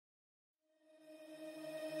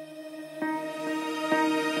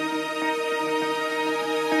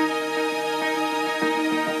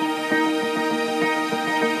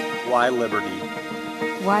Why liberty?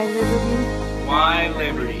 Why liberty? Why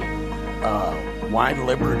liberty? Why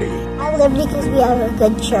liberty? Why liberty? Because we have a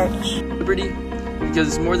good church. Liberty, because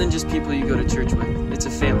it's more than just people you go to church with. It's a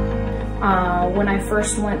family. When I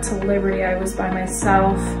first went to Liberty, I was by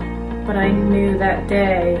myself, but I knew that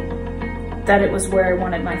day that it was where I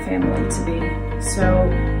wanted my family to be. So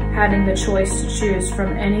having the choice to choose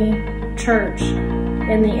from any church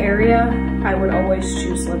in the area, I would always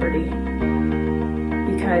choose Liberty,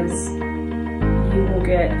 because you will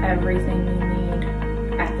get everything you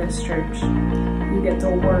need at this church. You get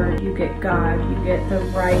the Word, you get God, you get the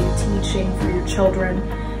right teaching for your children,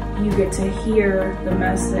 you get to hear the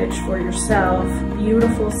message for yourself,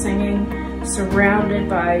 beautiful singing, surrounded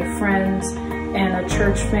by friends and a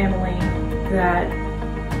church family that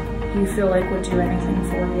you feel like would do anything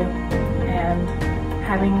for you. And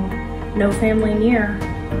having no family near,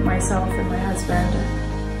 myself and my husband,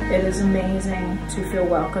 it is amazing to feel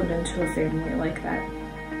welcomed into a family like that.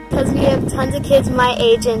 Because we have tons of kids my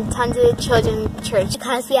age and tons of children in church.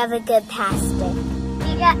 Because we have a good pastor.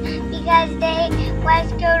 Because they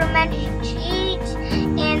was go to ministries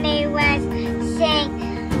and they was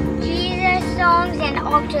sing Jesus songs and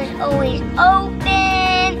altars always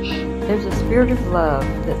open. There's a spirit of love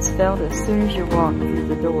that's felt as soon as you walk through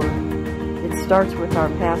the door. It starts with our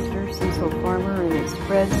pastor, Cecil Farmer, and it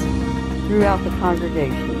spreads throughout the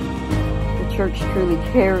congregation. The church truly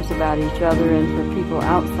cares about each other and for people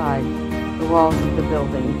outside the walls of the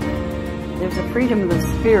building. There's a freedom of the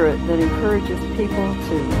spirit that encourages people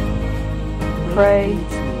to pray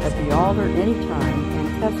at the altar anytime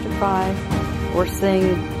and testify or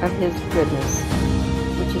sing of His goodness,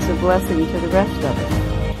 which is a blessing to the rest of us.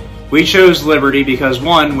 We chose Liberty because,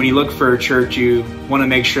 one, when you look for a church, you want to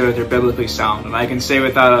make sure that they're biblically sound. And I can say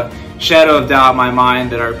without a shadow of doubt in my mind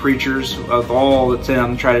that our preachers, of all the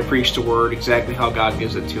 10, try to preach the Word exactly how God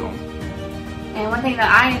gives it to them. And one thing that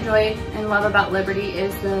I enjoy and love about Liberty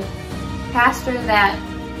is the pastor that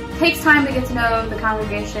takes time to get to know the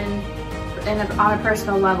congregation on a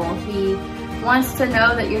personal level. He wants to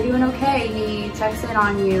know that you're doing okay. He checks in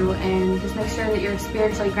on you and just makes sure that you're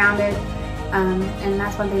spiritually grounded. And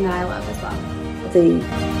that's one thing that I love as well. The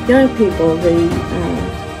young people,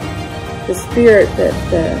 the spirit that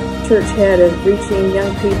the church had of reaching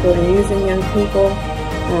young people and using young people,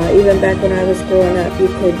 even back when I was growing up, you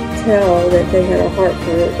could tell that they had a heart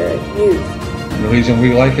for the youth. The reason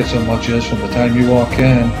we like it so much is from the time you walk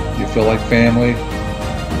in, you feel like family,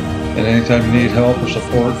 and anytime you need help or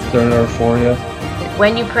support, they're there for you.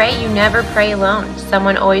 When you pray, you never pray alone.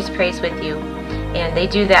 Someone always prays with you. And they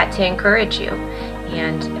do that to encourage you.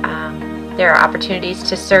 And there are opportunities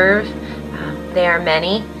to serve. There are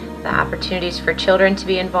many. The opportunities for children to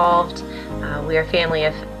be involved. We are a family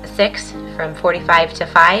of 6 from 45 to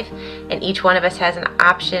 5. And each one of us has an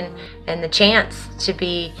option and the chance to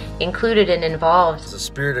be included and involved. The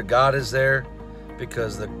Spirit of God is there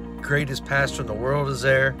because the greatest pastor in the world is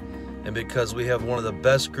there and because we have one of the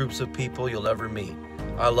best groups of people you'll ever meet.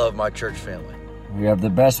 I love my church family. We have the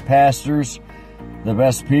best pastors, the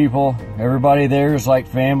best people. Everybody there is like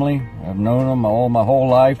family. I've known them all my whole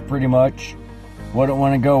life pretty much. Wouldn't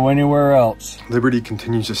want to go anywhere else. Liberty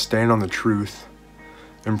continues to stand on the truth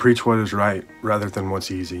and preach what is right rather than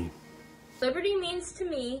what's easy. Liberty means to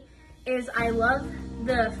me is I love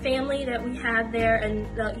the family that we have there, and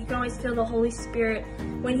you can always feel the Holy Spirit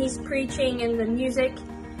when He's preaching and the music.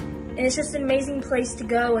 And it's just an amazing place to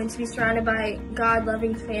go and to be surrounded by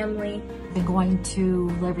God-loving family. I've been going to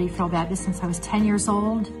Liberty Field Baptist since I was 10 years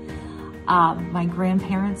old. My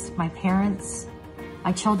grandparents, my parents,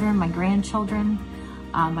 my children, my grandchildren,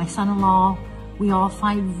 my son-in-law, we all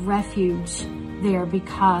find refuge there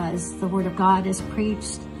because the Word of God is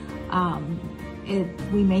preached.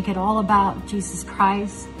 We make it all about Jesus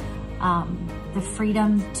Christ, the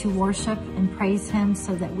freedom to worship and praise Him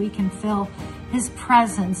so that we can feel His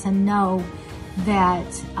presence and know that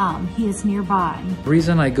He is nearby. The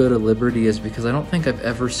reason I go to Liberty is because I don't think I've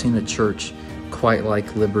ever seen a church quite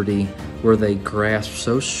like Liberty where they grasp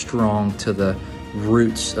so strong to the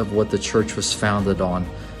roots of what the church was founded on.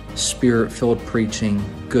 Spirit-filled preaching,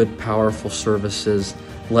 good, powerful services,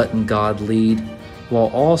 letting God lead, while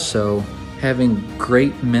also having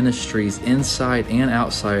great ministries inside and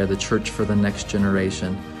outside of the church for the next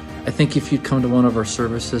generation. I think if you'd come to one of our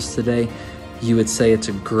services today, you would say it's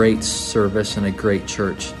a great service and a great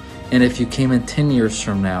church. And if you came in 10 years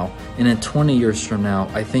from now and in 20 years from now,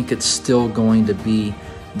 I think it's still going to be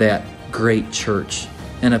that great church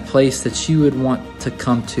and a place that you would want to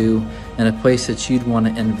come to and a place that you'd want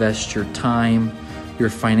to invest your time,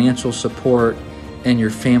 your financial support, and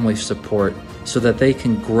your family support so that they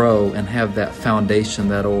can grow and have that foundation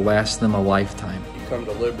that will last them a lifetime. You come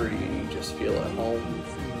to Liberty and you just feel at home.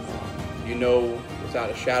 You know without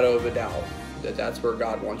a shadow of a doubt that that's where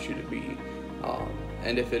God wants you to be.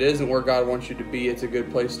 And if it isn't where God wants you to be, it's a good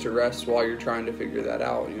place to rest while you're trying to figure that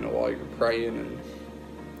out, while you're praying and,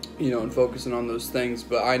 and focusing on those things.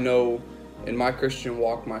 But I know in my Christian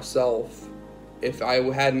walk myself, if I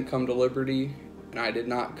hadn't come to Liberty and I did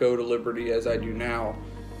not go to Liberty as I do now,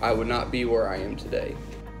 I would not be where I am today.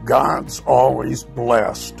 God's always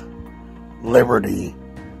blessed Liberty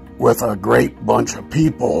with a great bunch of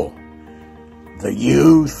people, the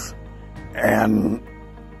youth and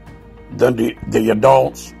the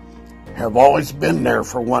adults have always been there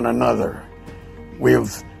for one another.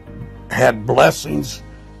 We've had blessings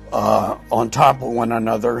on top of one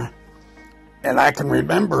another. And I can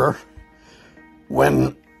remember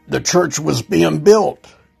when the church was being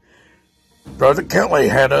built, Brother Kelly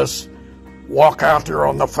had us walk out there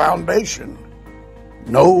on the foundation.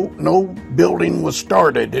 No building was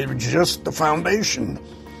started. It was just the foundation.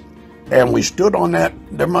 And we stood on that.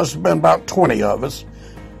 There must have been about 20 of us.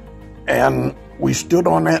 And we stood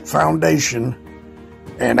on that foundation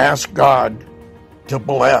and asked God to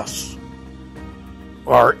bless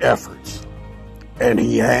our efforts. And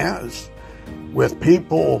He has, with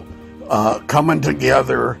people coming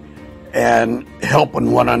together and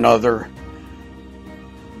helping one another.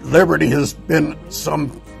 Liberty has been some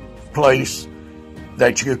place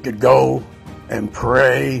that you could go and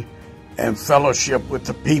pray and fellowship with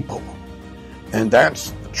the people. And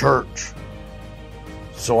that's the church.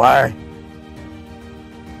 So I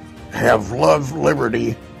have loved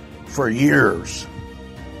Liberty for years.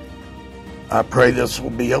 I pray this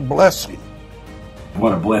will be a blessing.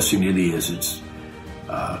 What a blessing it is. It's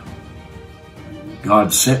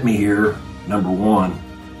God sent me here, number one,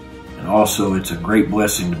 and also it's a great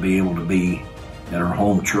blessing to be able to be at our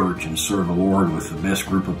home church and serve the Lord with the best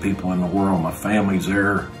group of people in the world. My family's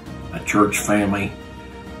there, my church family,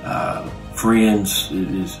 friends.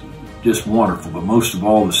 It is just wonderful, but most of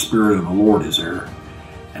all, the Spirit of the Lord is there.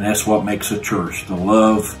 And that's what makes a church. The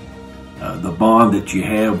love, the bond that you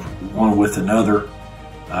have one with another,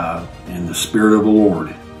 and the Spirit of the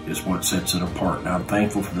Lord is what sets it apart. And I'm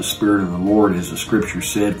thankful for the Spirit of the Lord, as the Scripture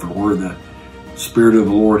said, for where the Spirit of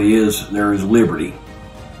the Lord is, there is liberty.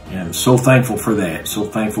 And so thankful for that. So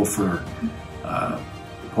thankful for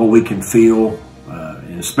what we can feel,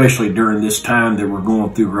 and especially during this time that we're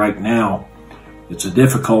going through right now. It's a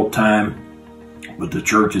difficult time, but the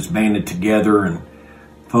church is banded together, and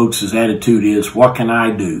folks' attitude is, what can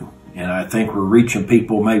I do? And I think we're reaching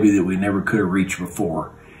people maybe that we never could have reached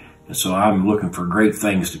before. And so I'm looking for great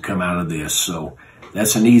things to come out of this. So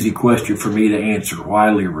that's an easy question for me to answer.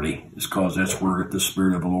 Why Liberty? It's because that's where the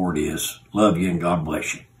Spirit of the Lord is. Love you and God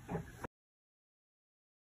bless you.